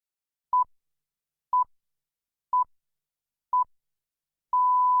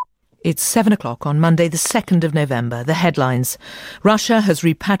It's 7 o'clock on Monday, the 2nd of November. The headlines. Russia has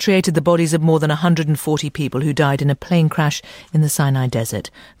repatriated the bodies of more than 140 people who died in a plane crash in the Sinai Desert,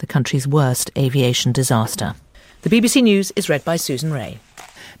 the country's worst aviation disaster. The BBC News is read by Susan Ray.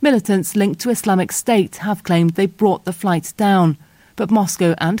 Militants linked to Islamic State have claimed they brought the flight down, but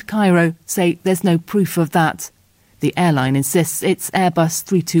Moscow and Cairo say there's no proof of that. The airline insists its Airbus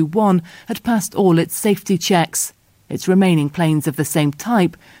A321 had passed all its safety checks. Its remaining planes of the same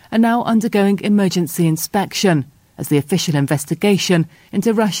type are now undergoing emergency inspection as the official investigation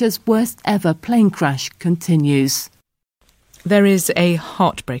into Russia's worst ever plane crash continues. There is a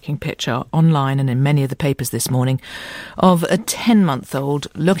heartbreaking picture online and in many of the papers this morning of a 10-month-old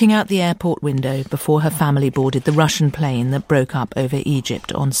looking out the airport window before her family boarded the Russian plane that broke up over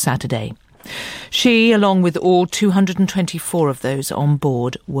Egypt on Saturday. She, along with all 224 of those on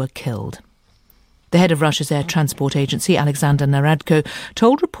board, were killed. The head of Russia's air transport agency, Alexander Naradko,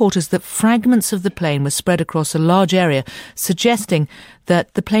 told reporters that fragments of the plane were spread across a large area, suggesting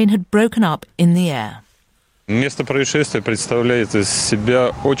that the plane had broken up in the air. The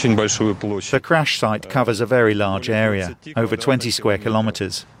crash site covers a very large area, over 20 square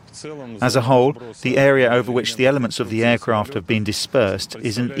kilometres. As a whole, the area over which the elements of the aircraft have been dispersed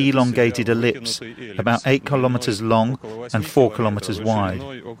is an elongated ellipse, about 8 kilometres long and 4 kilometres wide.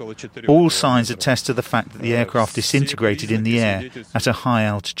 All signs attest to the fact that the aircraft disintegrated in the air at a high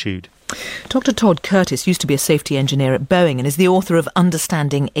altitude. Dr. Todd Curtis used to be a safety engineer at Boeing and is the author of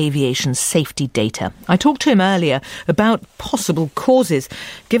Understanding Aviation Safety Data. I talked to him earlier about possible causes,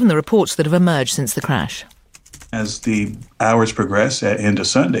 given the reports that have emerged since the crash. As the hours progressed into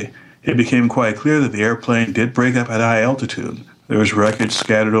Sunday, it became quite clear that the airplane did break up at high altitude. There was wreckage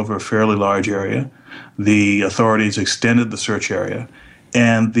scattered over a fairly large area. The authorities extended the search area,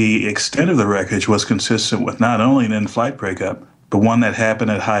 and the extent of the wreckage was consistent with not only an in-flight breakup, but one that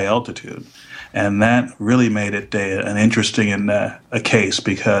happened at high altitude. And that really made it an interesting a case,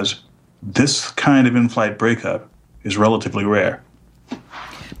 because this kind of in-flight breakup is relatively rare.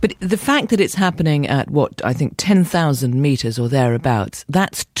 But the fact that it's happening at, 10,000 metres or thereabouts,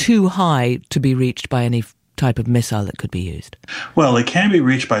 that's too high to be reached by any type of missile that could be used. Well, it can be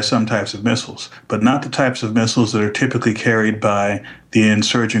reached by some types of missiles, but not the types of missiles that are typically carried by the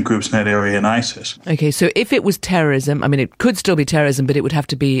insurgent groups in that area and ISIS. OK, so if it was terrorism, it could still be terrorism, but it would have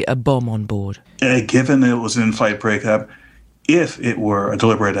to be a bomb on board. Given that it was an in-flight breakup, if it were a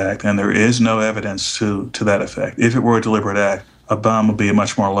deliberate act, and there is no evidence to that effect, if it were a deliberate act, a bomb would be a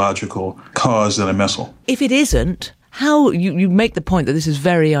much more logical cause than a missile. If it isn't, how you make the point that this is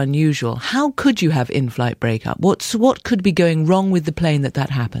very unusual. How could you have in-flight breakup? What could be going wrong with the plane that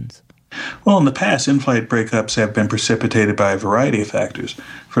happens? Well, in the past, in-flight breakups have been precipitated by a variety of factors,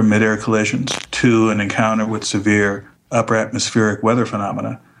 from mid-air collisions to an encounter with severe upper atmospheric weather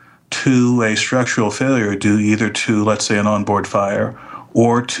phenomena, to a structural failure due either to, let's say, an onboard fire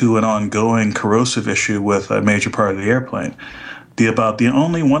or to an ongoing corrosive issue with a major part of the airplane. About the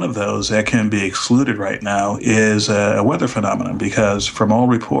only one of those that can be excluded right now is a weather phenomenon, because from all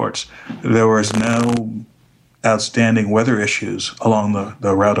reports, there was no outstanding weather issues along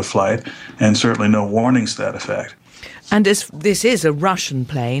the route of flight, and certainly no warnings to that effect. And as this is a Russian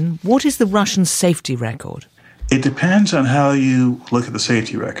plane, what is the Russian safety record? It depends on how you look at the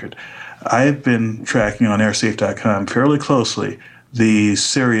safety record. I've been tracking on airsafe.com fairly closely the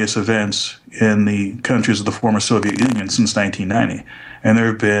serious events in the countries of the former Soviet Union since 1990. And there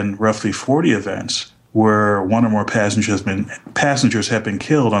have been roughly 40 events where one or more passengers have been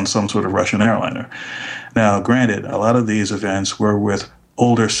killed on some sort of Russian airliner. Now, granted, a lot of these events were with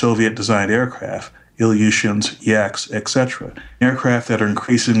older Soviet-designed aircraft, Ilyushins, Yaks, etc., aircraft that are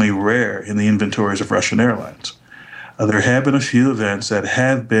increasingly rare in the inventories of Russian airlines. There have been a few events that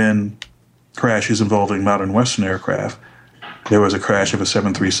have been crashes involving modern Western aircraft. There was a crash of a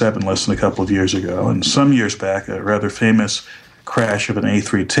 737 less than a couple of years ago, and some years back, a rather famous crash of an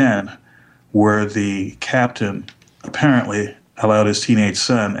A310 where the captain apparently allowed his teenage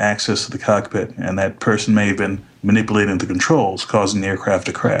son access to the cockpit, and that person may have been manipulating the controls, causing the aircraft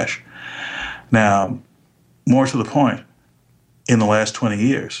to crash. Now, more to the point, in the last 20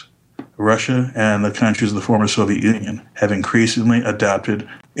 years, Russia and the countries of the former Soviet Union have increasingly adopted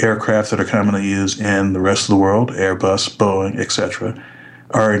aircraft that are commonly used in the rest of the world, Airbus, Boeing, etc.,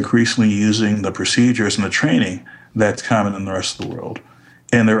 are increasingly using the procedures and the training that's common in the rest of the world.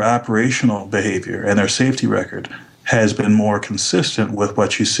 And their operational behavior and their safety record has been more consistent with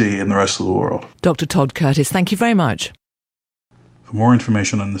what you see in the rest of the world. Dr. Todd Curtis, thank you very much. For more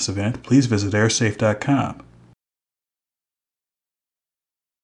information on this event, please visit airsafe.com.